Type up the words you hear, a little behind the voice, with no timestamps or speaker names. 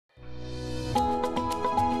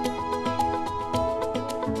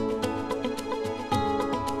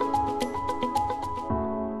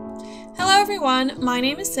everyone, my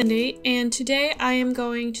name is Cindy, and today I am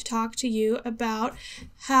going to talk to you about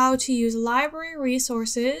how to use library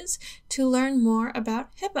resources to learn more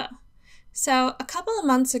about HIPAA. So a couple of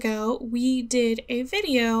months ago, we did a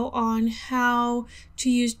video on how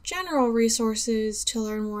to use general resources to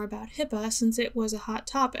learn more about HIPAA since it was a hot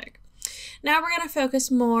topic. Now we're going to focus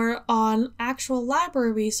more on actual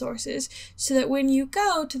library resources so that when you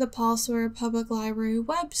go to the Paul Sawyer Public Library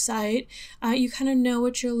website, you kind of know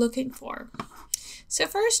what you're looking for. So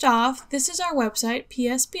first off, this is our website,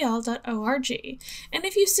 psbl.org, and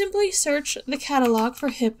if you simply search the catalog for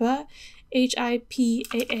HIPAA,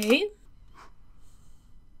 HIPAA,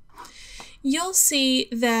 you'll see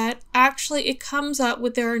that actually it comes up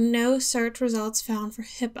with there are no search results found for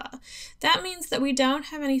HIPAA. That means that we don't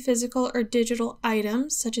have any physical or digital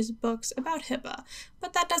items, such as books, about HIPAA.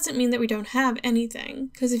 But that doesn't mean that we don't have anything,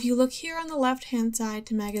 because if you look here on the left-hand side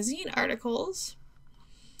to magazine articles,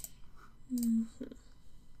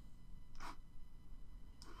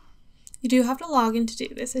 you do have to log in to do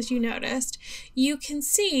this, as you noticed. You can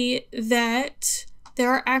see that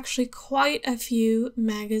there are actually quite a few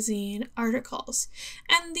magazine articles,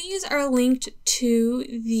 and these are linked to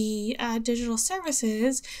the digital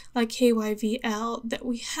services like KYVL that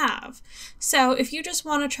we have. So if you just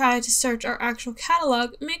want to try to search our actual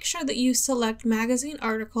catalog, make sure that you select magazine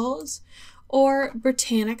articles or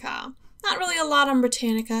Britannica. Not really a lot on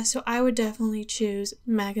Britannica, so I would definitely choose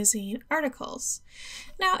magazine articles.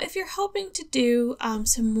 Now, if you're hoping to do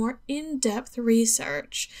some more in-depth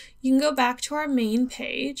research, you can go back to our main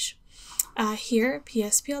page here at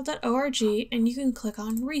psbl.org, and you can click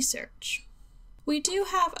on Research. We do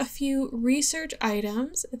have a few research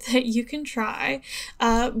items that you can try,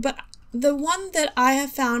 but the one that I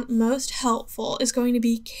have found most helpful is going to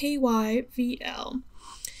be KYVL.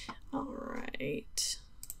 All right.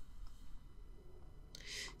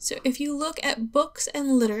 So if you look at books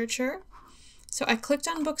and literature, so I clicked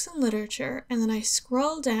on books and literature, and then I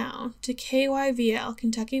scroll down to KYVL,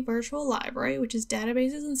 Kentucky Virtual Library, which is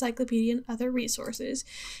databases, encyclopedia, and other resources.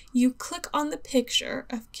 You click on the picture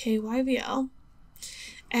of KYVL,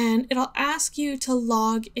 and it'll ask you to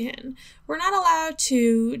log in. We're not allowed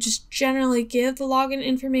to just generally give the login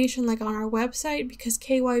information like on our website because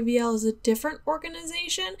KYVL is a different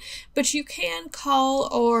organization, but you can call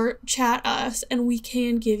or chat us and we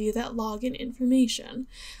can give you that login information.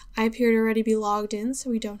 I appear to already be logged in, so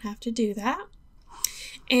we don't have to do that.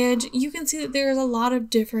 And you can see that there's a lot of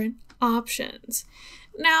different options.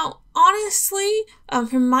 Now, honestly,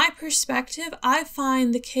 from my perspective, I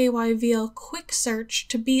find the KYVL quick search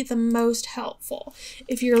to be the most helpful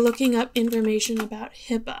if you're looking up information about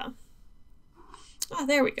HIPAA. Oh,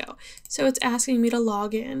 there we go. So it's asking me to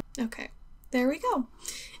log in. Okay, there we go.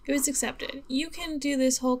 It was accepted. You can do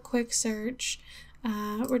this whole quick search.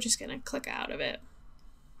 We're just going to click out of it.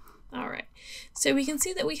 All right, so we can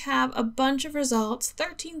see that we have a bunch of results,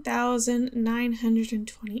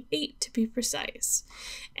 13,928 to be precise.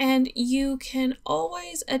 And you can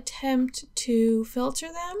always attempt to filter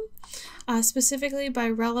them, specifically by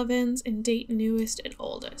relevance and date newest and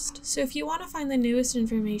oldest. So if you want to find the newest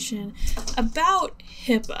information about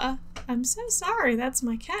HIPAA, I'm so sorry, that's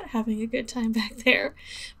my cat having a good time back there.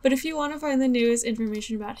 But if you want to find the newest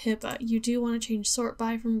information about HIPAA, you do want to change sort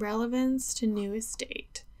by from relevance to newest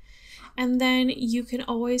date. And then you can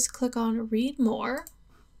always click on Read More,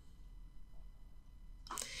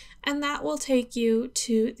 and that will take you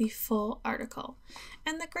to the full article.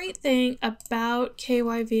 And the great thing about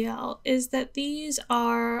KYVL is that these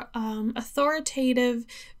are authoritative,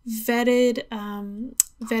 vetted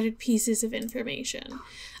pieces of information.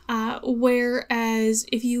 Whereas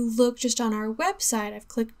if you look just on our website, I've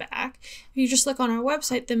clicked back, if you just look on our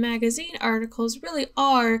website, the magazine articles really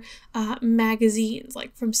are magazines,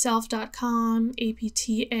 like from self.com,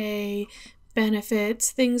 APTA,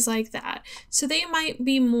 benefits, things like that. So they might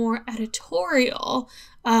be more editorial.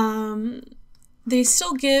 They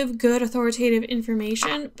still give good authoritative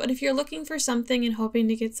information, but if you're looking for something and hoping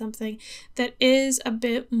to get something that is a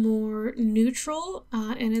bit more neutral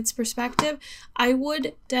in its perspective, I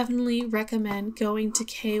would definitely recommend going to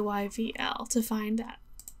KYVL to find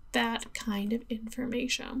that kind of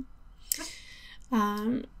information.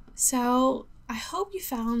 So I hope you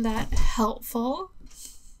found that helpful,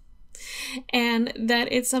 and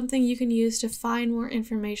that it's something you can use to find more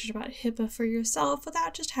information about HIPAA for yourself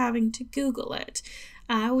without just having to Google it.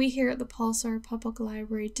 We here at the Paul Sawyer Public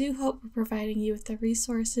Library do hope we're providing you with the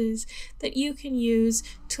resources that you can use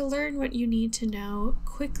to learn what you need to know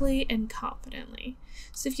quickly and confidently.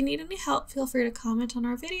 So if you need any help, feel free to comment on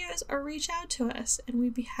our videos or reach out to us, and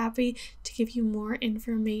we'd be happy to give you more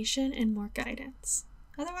information and more guidance.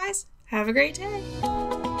 Otherwise, Have a great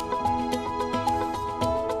day.